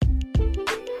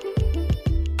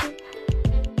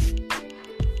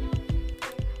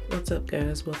What's up,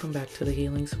 guys? Welcome back to the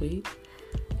Healing Suite.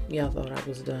 Y'all thought I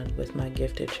was done with my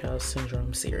Gifted Child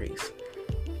Syndrome series.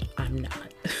 I'm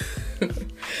not.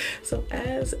 So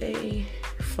as a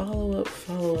follow-up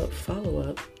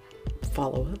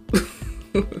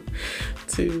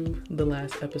to the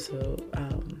last episode,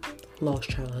 Lost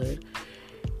Childhood,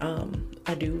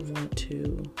 I do want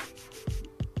to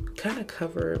kind of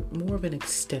cover more of an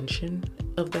extension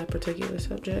of that particular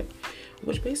subject,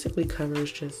 which basically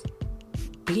covers just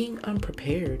being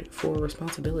unprepared for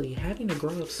responsibility, having to grow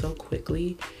up so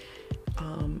quickly,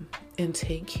 and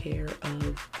take care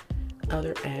of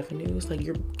other avenues. Like,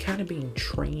 you're kind of being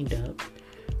trained up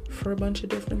for a bunch of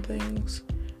different things.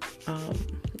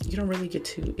 You don't really get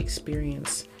to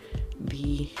experience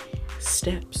the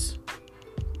steps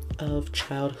of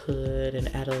childhood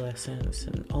and adolescence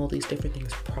and all these different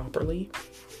things properly.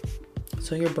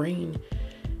 So your brain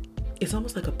is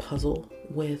almost like a puzzle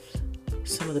with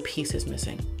some of the pieces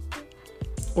missing,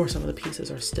 or some of the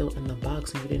pieces are still in the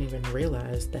box and you didn't even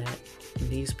realize that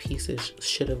these pieces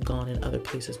should have gone in other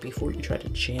places before you tried to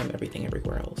jam everything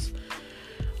everywhere else.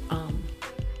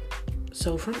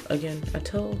 So I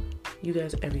tell you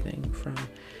guys everything from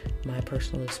my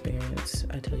personal experience.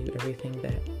 I tell you everything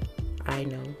that I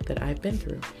know that I've been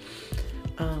through,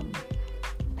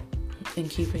 and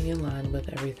keeping in line with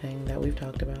everything that we've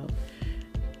talked about.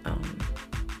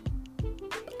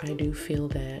 I do feel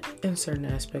that in certain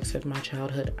aspects of my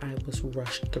childhood, I was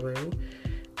rushed through.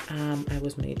 I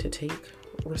was made to take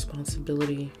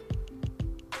responsibility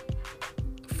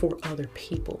for other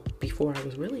people before I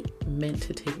was really meant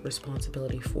to take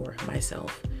responsibility for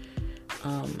myself.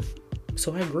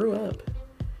 So I grew up,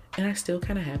 and I still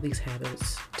kind of have these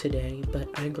habits today, but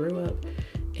I grew up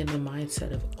in the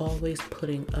mindset of always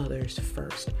putting others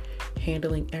first,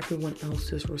 handling everyone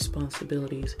else's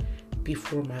responsibilities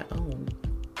before my own.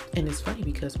 And it's funny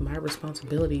because my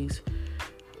responsibilities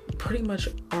pretty much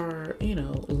are,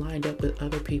 lined up with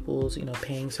other people's,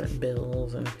 paying certain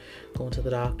bills and going to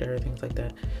the doctor, things like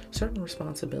that. Certain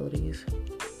responsibilities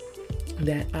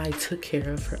that I took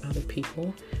care of for other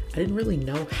people, I didn't really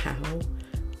know how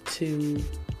to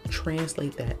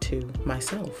translate that to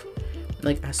myself.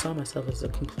 Like, I saw myself as a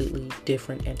completely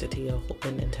different entity,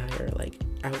 an entire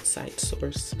outside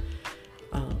source,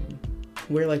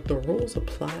 where the rules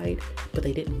applied, but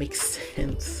they didn't make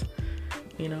sense,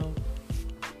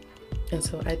 And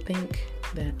so I think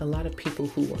that a lot of people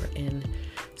who are in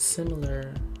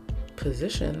similar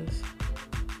positions,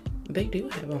 they do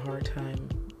have a hard time,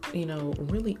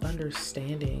 really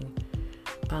understanding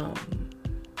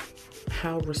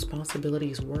how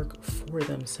responsibilities work for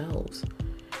themselves.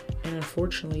 And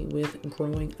unfortunately, with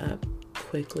growing up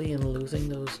quickly and losing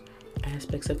those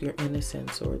aspects of your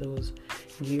innocence, or those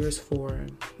years for,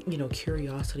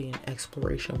 curiosity and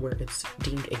exploration where it's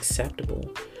deemed acceptable,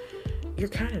 you're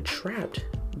kind of trapped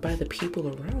by the people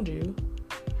around you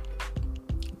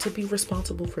to be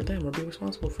responsible for them or be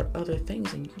responsible for other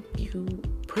things. And you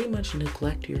pretty much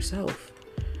neglect yourself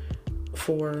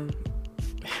for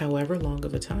however long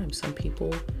of a time. Some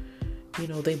people,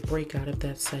 they break out of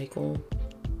that cycle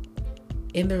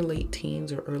in their late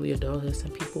teens or early adulthood.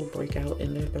 Some people break out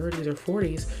in their 30s or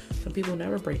 40s. Some people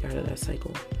never break out of that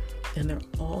cycle. And they're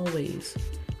always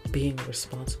being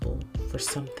responsible for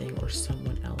something or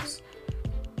someone else.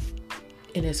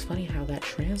 And it's funny how that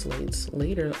translates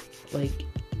later,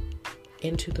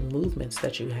 into the movements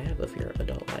that you have of your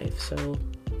adult life. So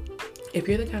if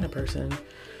you're the kind of person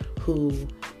who,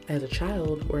 as a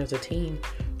child or as a teen,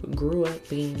 grew up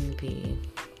being the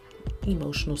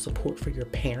emotional support for your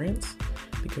parents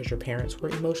because your parents were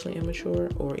emotionally immature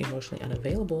or emotionally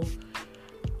unavailable,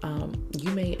 you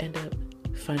may end up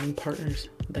finding partners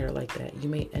that are like that. You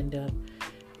may end up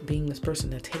being this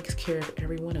person that takes care of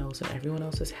everyone else and everyone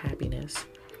else's happiness.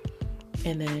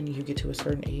 And then you get to a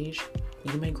certain age,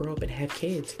 you may grow up and have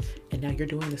kids, and now you're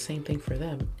doing the same thing for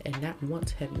them. And not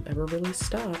once have you ever really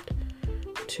stopped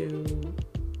to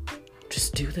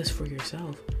just do this for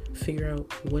yourself. Figure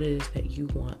out what it is that you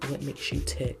want, what makes you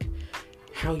tick,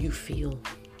 how you feel,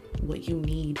 what you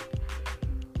need.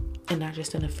 And not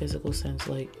just in a physical sense,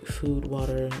 like food,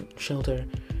 water, and shelter,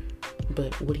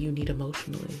 but what do you need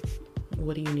emotionally?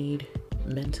 What do you need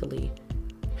mentally?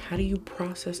 How do you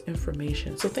process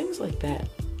information? So things like that,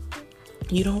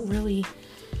 you don't really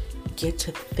get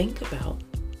to think about.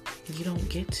 You don't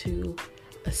get to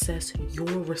assess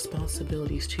your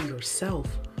responsibilities to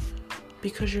yourself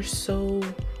because you're so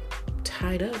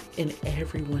tied up in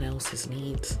everyone else's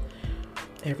needs,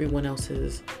 everyone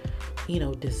else's,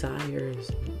 desires,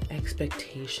 and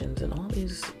expectations, and all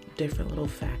these different little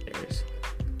factors.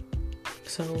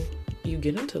 So you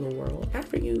get into the world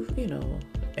after you've,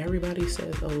 everybody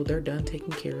says, oh, they're done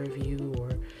taking care of you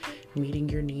or meeting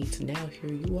your needs. Now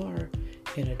here you are,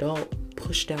 an adult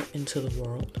pushed out into the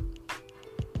world.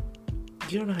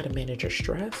 You don't know how to manage your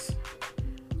stress.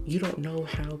 You don't know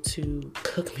how to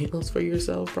cook meals for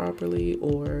yourself properly,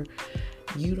 or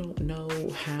you don't know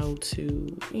how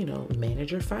to,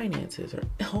 manage your finances or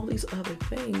all these other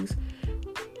things,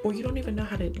 or you don't even know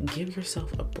how to give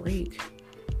yourself a break.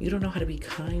 You don't know how to be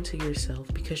kind to yourself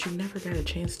because you never got a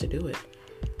chance to do it.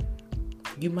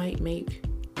 You might make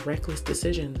reckless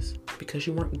decisions because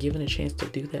you weren't given a chance to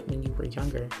do that when you were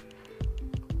younger.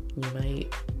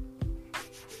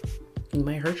 You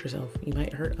might hurt yourself. You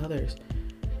might hurt others.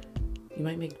 You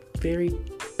might make very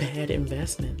bad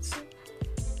investments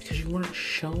because you weren't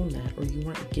shown that, or you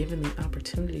weren't given the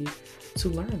opportunity to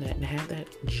learn that and have that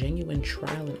genuine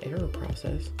trial and error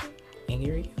process in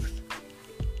your youth.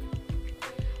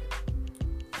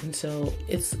 And so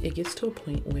it gets to a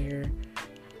point where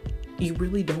you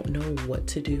really don't know what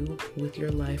to do with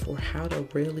your life, or how to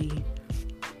really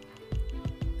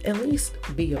at least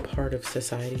be a part of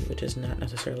society, which is not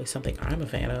necessarily something I'm a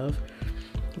fan of,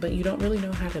 but you don't really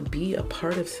know how to be a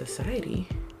part of society.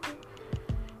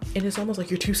 And it's almost like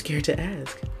you're too scared to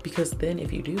ask, because then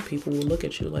if you do, people will look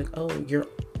at you like, oh,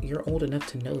 you're old enough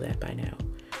to know that by now,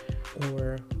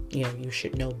 or, you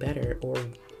should know better, or,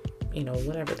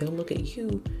 whatever. They'll look at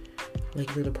you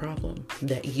like you're the problem,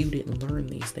 that you didn't learn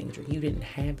these things, or you didn't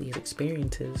have these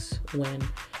experiences, when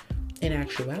in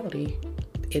actuality,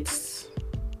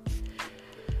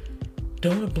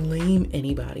 don't want to blame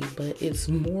anybody, but it's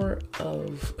more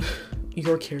of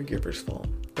your caregiver's fault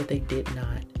that they did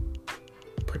not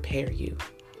prepare you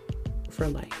for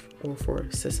life or for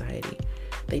society.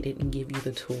 They didn't give you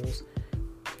the tools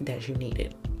that you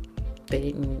needed. They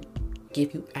didn't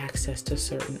give you access to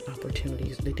certain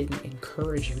opportunities. They didn't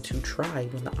encourage you to try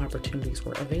when the opportunities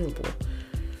were available.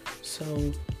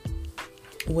 So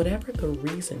whatever the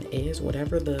reason is,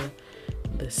 whatever the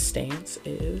stance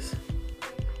is,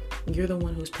 you're the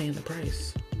one who's paying the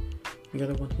price. You're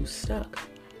the one who's stuck.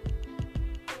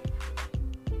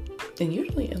 And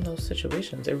usually in those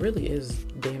situations, it really is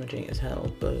damaging as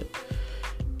hell. But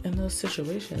in those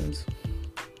situations,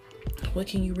 what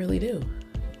can you really do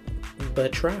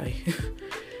but try?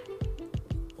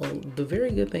 Well, the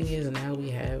very good thing is now we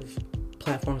have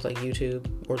platforms like YouTube,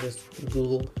 or just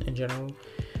Google in general.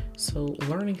 So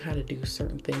learning how to do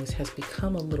certain things has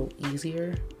become a little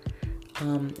easier.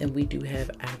 And we do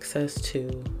have access to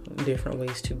different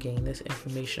ways to gain this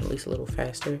information, at least a little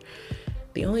faster.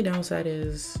 The only downside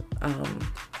is,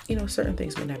 certain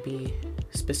things may not be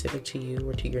specific to you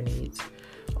or to your needs.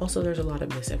 Also, there's a lot of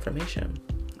misinformation.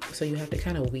 So you have to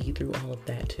kind of weed through all of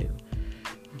that too.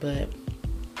 But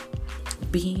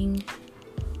being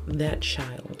that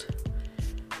child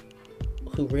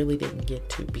who really didn't get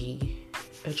to be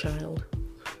a child,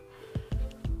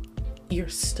 you're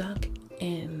stuck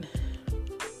in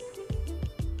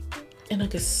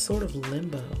like a sort of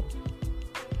limbo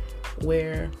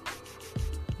where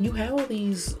you have all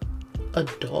these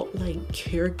adult-like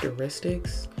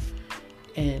characteristics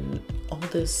and all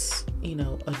this,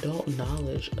 adult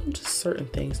knowledge of just certain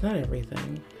things, not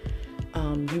everything.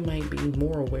 You might be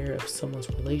more aware of someone's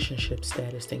relationship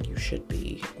status than you should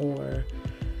be, or,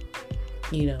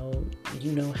 you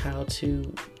know how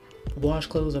to wash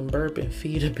clothes and burp and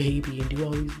feed a baby and do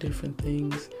all these different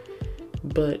things,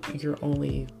 but you're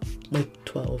only like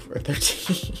 12 or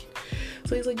 13.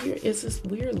 So it's this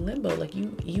weird limbo. Like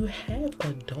you have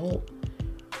adult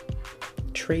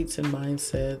traits and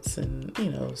mindsets and,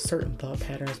 certain thought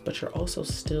patterns, but you're also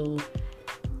still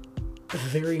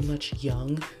very much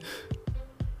young.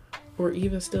 Or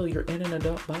even still, you're in an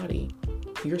adult body.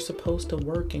 You're supposed to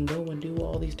work and go and do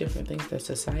all these different things that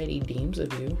society deems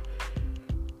of you.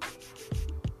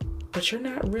 But you're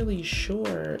not really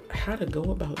sure how to go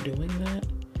about doing that.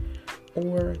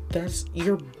 Or that's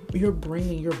your brain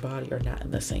and your body are not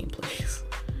in the same place,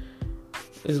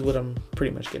 is what I'm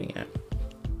pretty much getting at.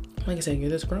 Like I said, you're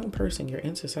this grown person, you're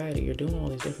in society, you're doing all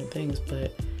these different things,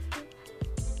 but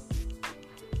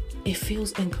it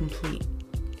feels incomplete.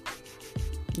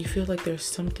 You feel like there's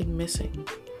something missing.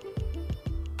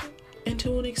 And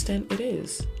to an extent, it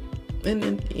is.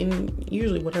 And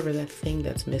usually whatever that thing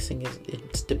that's missing is,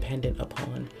 it's dependent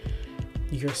upon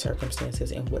your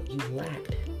circumstances and what you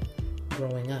lacked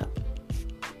growing up.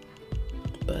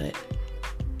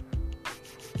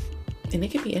 And it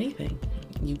could be anything.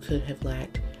 You could have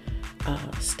lacked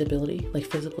stability, like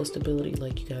physical stability,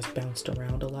 like you guys bounced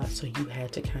around a lot, so you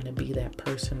had to kind of be that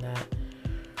person that,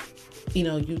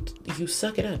 you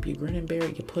suck it up, you grin and bear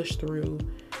it, you push through,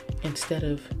 instead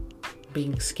of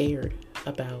being scared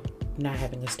about not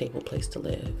having a stable place to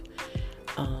live.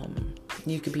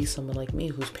 You could be someone like me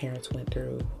whose parents went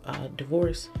through a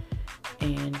divorce,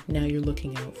 and now you're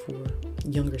looking out for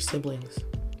younger siblings.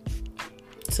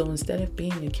 So instead of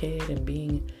being a kid and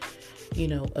being,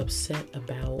 upset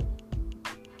about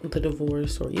the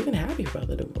divorce, or even happy about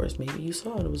the divorce, maybe you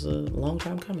saw it was a long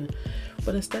time coming,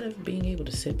 but instead of being able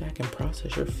to sit back and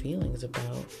process your feelings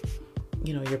about,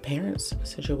 your parents'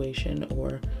 situation,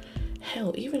 or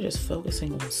hell, even just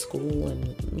focusing on school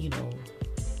and,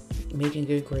 making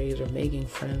good grades or making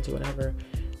friends or whatever,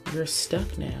 you're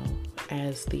stuck now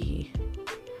as the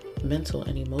mental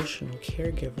and emotional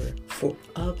caregiver for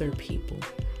other people.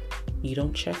 You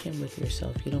don't check in with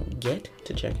yourself. You don't get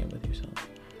to check in with yourself.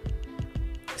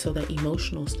 So that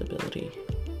emotional stability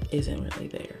isn't really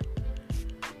there.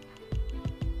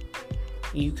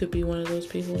 You could be one of those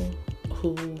people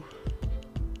who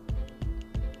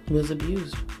was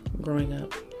abused growing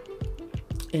up,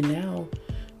 and now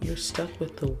you're stuck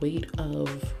with the weight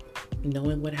of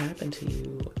knowing what happened to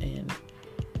you, and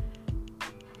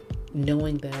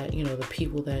knowing that, the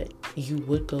people that you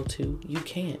would go to, you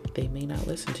can't. They may not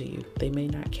listen to you. They may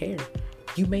not care.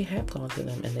 You may have gone to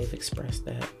them and they've expressed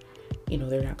that,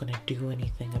 they're not going to do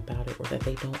anything about it, or that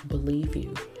they don't believe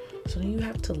you. So then you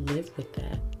have to live with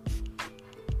that.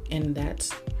 And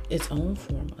that's its own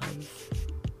form of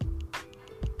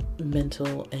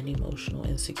mental and emotional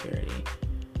insecurity.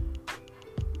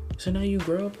 So now you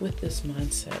grow up with this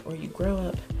mindset, or you grow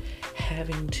up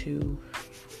having to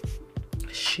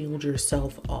shield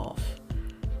yourself off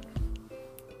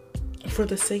for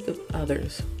the sake of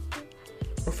others,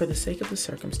 or for the sake of the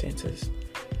circumstances.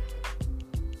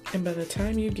 And by the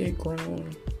time you get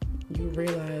grown, you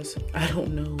realize, I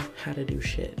don't know how to do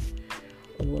shit,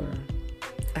 or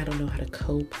I don't know how to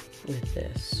cope with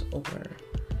this, or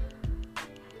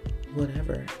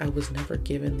whatever. I was never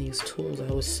given these tools.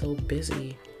 I was so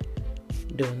busy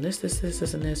doing this,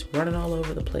 and this, running all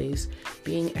over the place,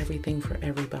 being everything for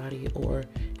everybody, or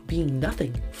being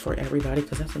nothing for everybody,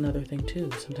 because that's another thing too.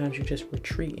 Sometimes you just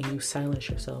retreat and you silence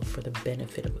yourself for the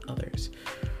benefit of others.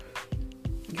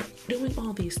 You're doing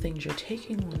all these things. You're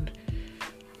taking on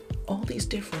all these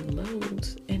different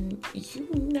loads, and you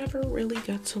never really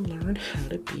got to learn how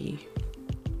to be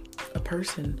a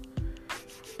person.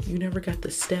 You never got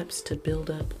the steps to build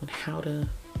up on how to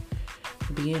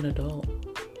be an adult,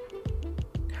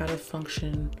 how to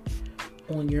function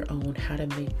on your own, how to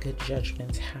make good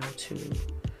judgments, how to,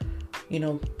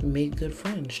 make good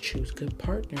friends, choose good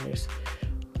partners,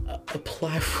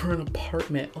 apply for an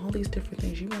apartment, all these different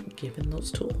things. You weren't given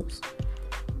those tools.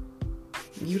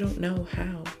 You don't know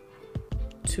how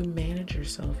to manage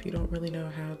yourself. You don't really know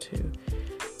how to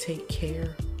take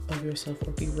care of yourself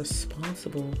or be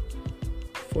responsible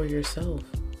for yourself.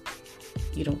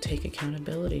 You don't take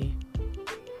accountability.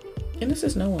 And this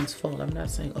is no one's fault. I'm not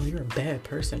saying, oh, you're a bad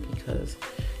person because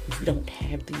you don't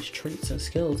have these traits and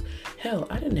skills. Hell,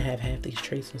 I didn't have half these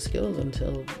traits and skills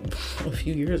until a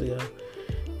few years ago.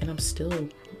 And I'm still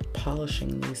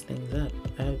polishing these things up.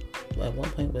 I, at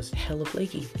one point, was hella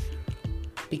flaky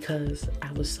because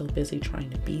I was so busy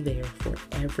trying to be there for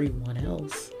everyone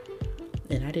else.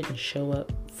 And I didn't show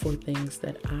up for things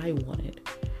that I wanted,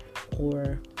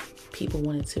 or people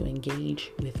wanted to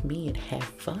engage with me and have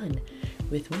fun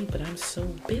with me, but I'm so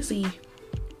busy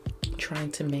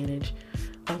trying to manage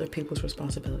other people's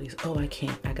responsibilities. Oh, I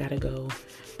can't. I gotta go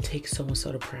take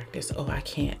so-and-so to practice. Oh, I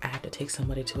can't. I have to take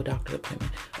somebody to a doctor's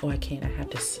appointment. Oh, I can't. I have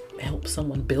to help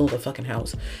someone build a fucking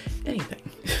house. Anything.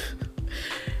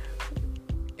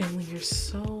 And when you're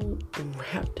so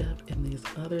wrapped up in these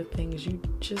other things, you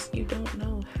don't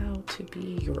know how to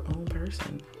be your own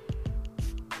person.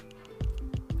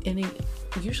 And it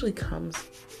usually comes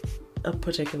a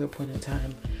particular point in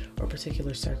time or a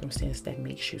particular circumstance that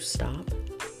makes you stop.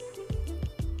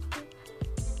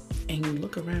 And you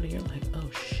look around and you're like, oh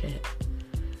shit,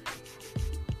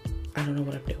 I don't know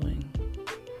what I'm doing.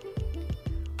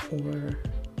 Or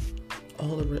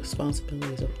all the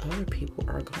responsibilities of other people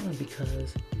are gone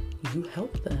because you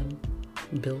help them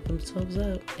build themselves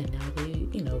up, and now they,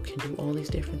 can do all these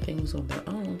different things on their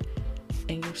own,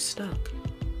 and you're stuck.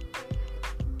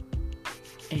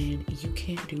 And you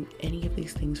can't do any of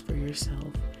these things for yourself,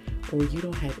 or you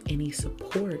don't have any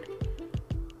support,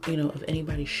 of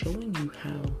anybody showing you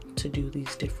how to do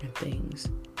these different things,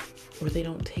 or they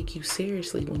don't take you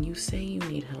seriously when you say you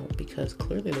need help, because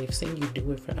clearly they've seen you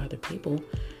do it for other people.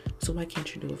 So why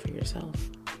can't you do it for yourself?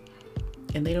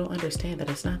 And they don't understand that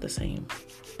it's not the same.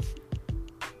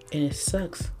 And it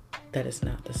sucks that it's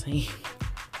not the same,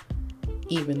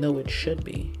 even though it should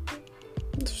be.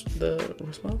 The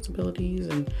responsibilities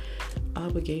and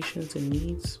obligations and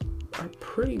needs are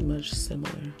pretty much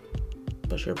similar,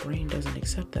 but your brain doesn't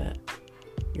accept that.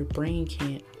 Your brain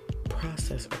can't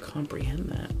process or comprehend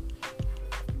that.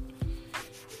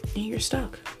 And you're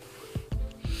stuck.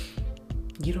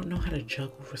 You don't know how to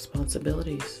juggle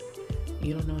responsibilities.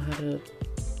 You don't know how to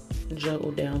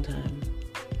juggle downtime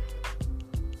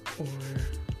or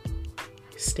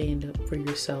stand up for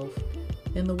yourself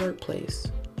in the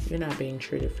workplace. You're not being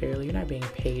treated fairly. You're not being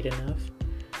paid enough.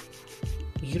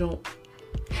 You don't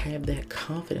have that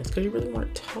confidence because you really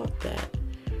weren't taught that,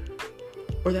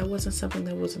 or that wasn't something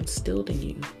that was instilled in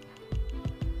you.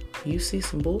 You see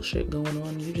some bullshit going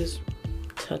on, you just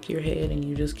tuck your head and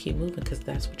you just keep moving because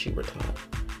that's what you were taught.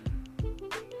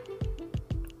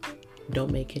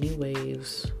 Don't make any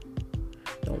waves.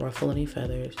 Don't ruffle any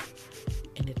feathers.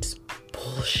 And it's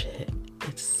bullshit.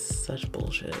 It's such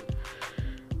bullshit.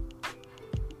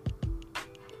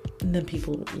 And then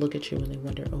people look at you and they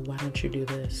wonder, oh, why don't you do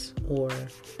this? Or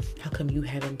how come you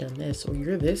haven't done this? Or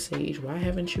you're this age, why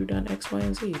haven't you done X, Y,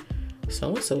 and Z?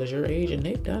 So-and-so is your age and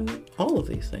they've done all of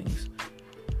these things.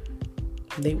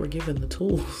 They were given the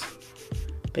tools.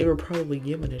 They were probably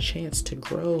given a chance to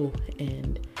grow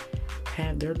and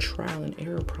have their trial and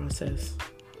error process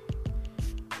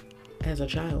as a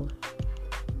child.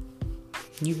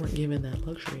 You weren't given that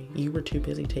luxury. You were too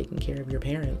busy taking care of your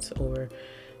parents or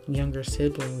younger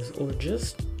siblings or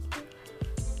just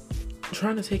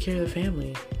trying to take care of the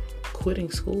family, quitting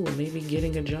school, maybe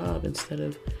getting a job instead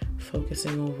of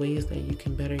focusing on ways that you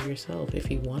can better yourself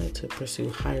if you wanted to pursue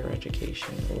higher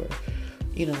education or,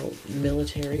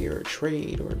 military or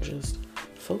trade, or just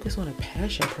focus on a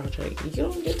passion project. You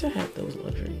don't get to have those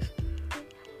luxuries.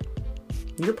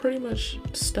 You're pretty much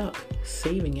stuck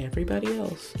saving everybody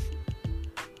else.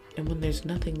 And when there's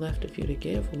nothing left of you to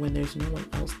give, or when there's no one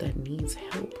else that needs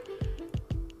help,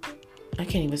 I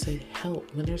can't even say help,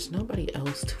 when there's nobody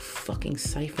else to fucking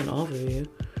siphon off of you,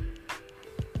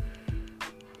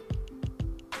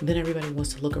 then everybody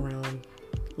wants to look around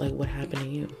like, what happened to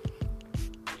you?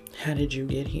 How did you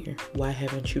get here? Why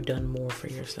haven't you done more for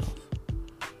yourself?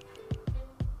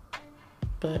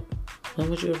 But when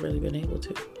would you have really been able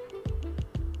to?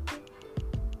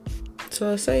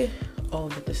 So I say all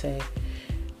of it to say,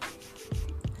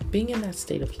 being in that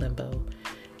state of limbo,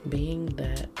 being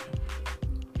that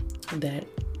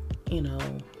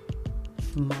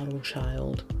model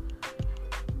child,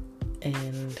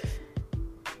 and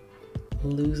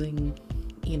losing,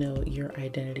 your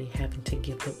identity, having to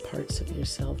give up parts of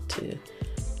yourself to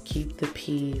keep the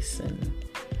peace, and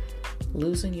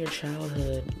losing your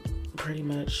childhood, pretty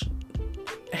much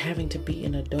having to be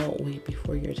an adult way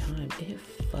before your time, it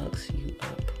fucks you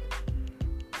up.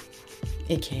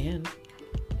 It can.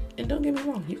 And don't get me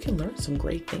wrong, you can learn some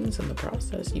great things in the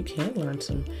process. You can learn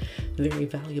some very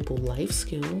valuable life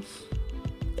skills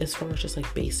as far as just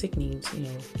like basic needs,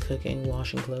 cooking,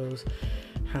 washing clothes,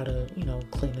 how to,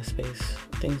 clean a space,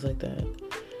 things like that.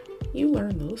 You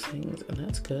learn those things, and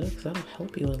that's good because that'll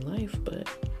help you in life, but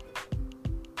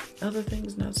other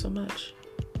things, not so much.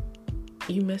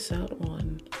 You miss out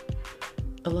on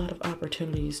a lot of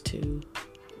opportunities to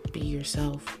be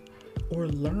yourself or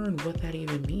learn what that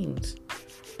even means.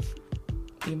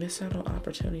 You miss out on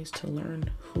opportunities to learn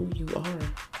who you are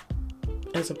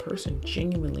as a person,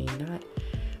 genuinely, not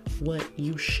what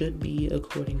you should be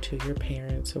according to your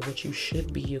parents or what you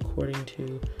should be according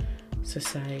to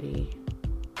society,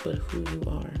 but who you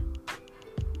are.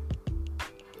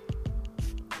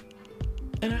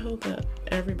 And I hope that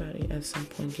everybody at some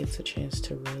point gets a chance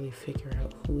to really figure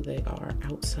out who they are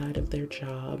outside of their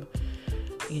job,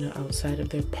 outside of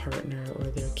their partner or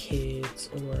their kids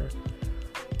or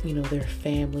their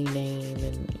family name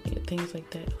and things like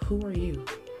that. Who are you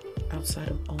outside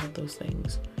of all of those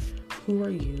things? Who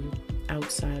are you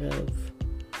outside of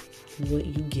what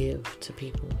you give to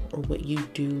people or what you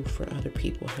do for other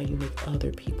people, how you make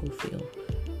other people feel?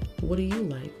 What do you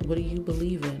like? What do you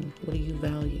believe in? What do you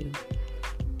value?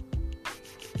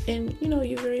 And you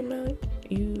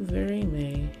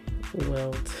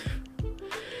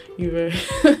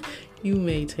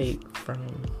may take from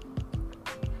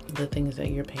the things that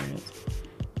your parents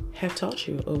have taught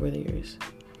you over the years.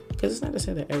 Because it's not to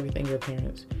say that everything your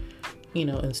parents,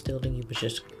 instilled in you was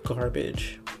just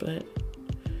garbage. But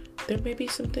there may be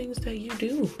some things that you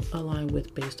do align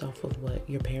with based off of what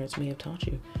your parents may have taught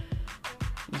you.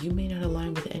 You may not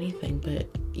align with anything, but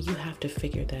you have to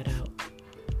figure that out.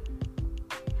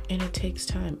 And it takes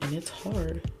time, and it's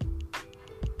hard.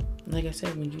 Like I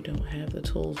said, when you don't have the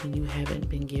tools, when you haven't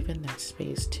been given that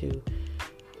space to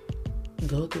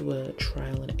go through a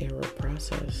trial and error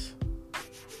process.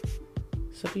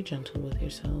 So be gentle with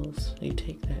yourselves. You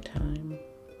take that time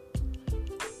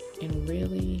and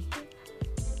really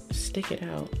stick it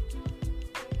out.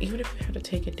 Even if you have to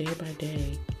take it day by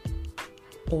day,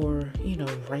 or,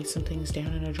 write some things down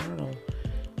in a journal,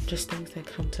 just things that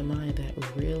come to mind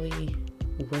that really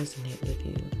resonate with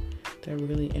you, that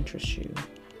really interest you.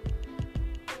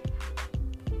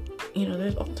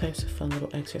 There's all types of fun little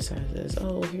exercises.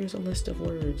 Oh, here's a list of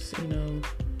words,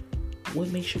 what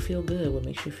makes you feel good, what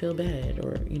makes you feel bad,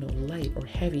 or, light or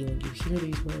heavy when you hear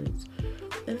these words.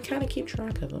 And kind of keep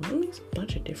track of them. There's a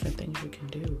bunch of different things you can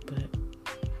do, but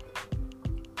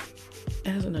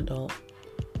as an adult,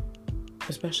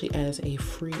 especially as a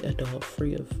free adult,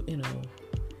 free of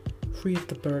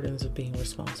the burdens of being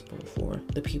responsible for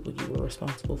the people you were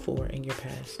responsible for in your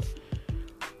past,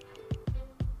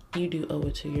 you do owe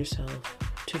it to yourself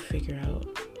to figure out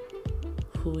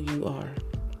who you are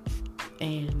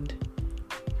and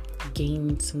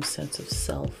gain some sense of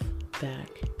self back.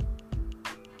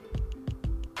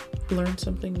 Learn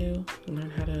something new, learn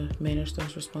how to manage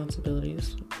those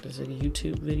responsibilities. There's a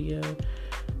YouTube video,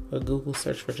 a Google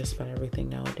search for just about everything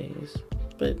nowadays.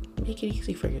 But make it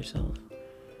easy for yourself.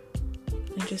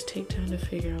 And just take time to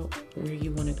figure out where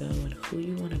you want to go and who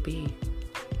you want to be.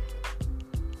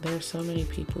 There are so many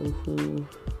people who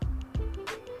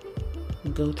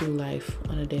go through life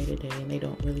on a day-to-day and they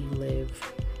don't really live,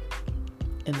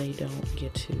 and they don't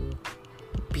get to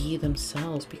be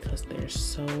themselves because they're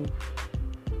so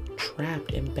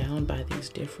trapped and bound by these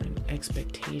different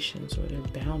expectations, or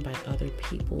they're bound by other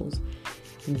people's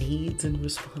needs and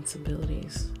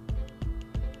responsibilities,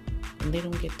 and they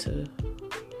don't get to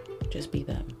just be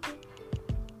them.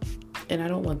 And I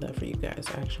don't want that for you guys.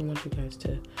 I actually want you guys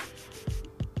to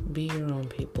be your own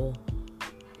people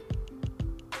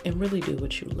and really do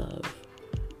what you love.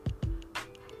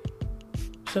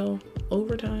 So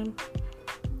over time,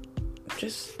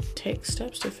 just take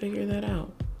steps to figure that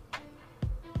out.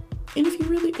 And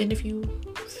if you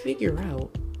figure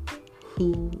out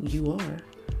who you are,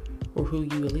 or who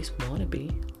you at least want to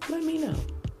be, let me know.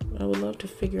 I would love to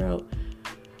figure out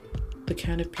the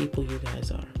kind of people you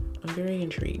guys are. I'm very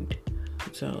intrigued.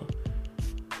 So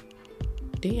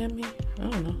DM me, I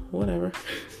don't know, whatever.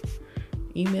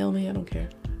 Email me, I don't care.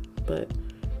 But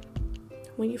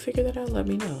when you figure that out, let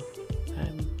me know.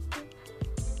 I'm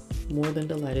more than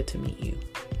delighted to meet you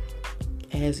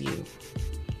as you,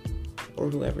 or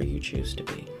whoever you choose to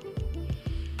be.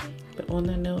 But on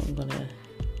that note, I'm gonna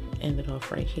end it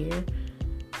off right here.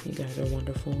 You guys are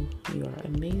wonderful. You are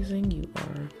amazing. You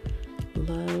are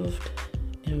loved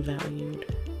and valued.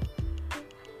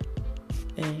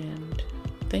 And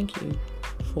thank you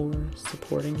for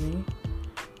supporting me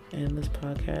and this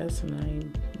podcast. And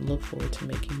I look forward to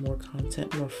making more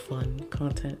content, more fun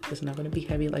content. It's not going to be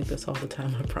heavy like this all the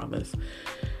time, I promise.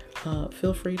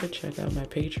 Feel free to check out my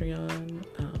Patreon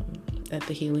at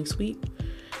The Healing Suite.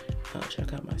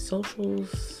 Check out my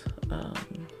socials,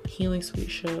 Healing Suite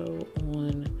Show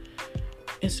on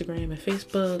Instagram and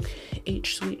Facebook,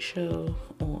 H Suite Show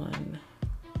on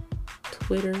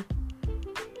Twitter,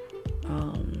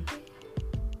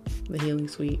 The Healing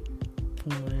Suite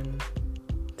on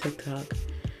TikTok.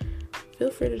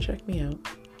 Feel free to check me out.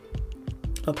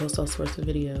 I'll post all sorts of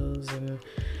videos and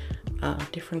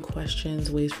different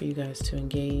questions, ways for you guys to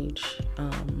engage.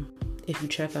 If you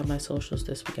check out my socials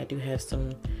this week, I do have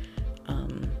some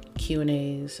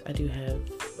Q&As. I do have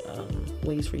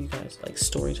ways for you guys, like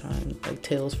story time, like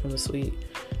tales from the suite.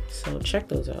 So check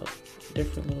those out.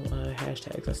 Different little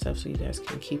hashtags and stuff, so you guys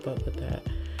can keep up with that.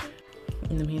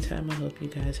 In the meantime, I hope you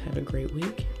guys have a great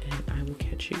week, and I will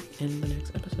catch you in the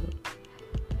next episode.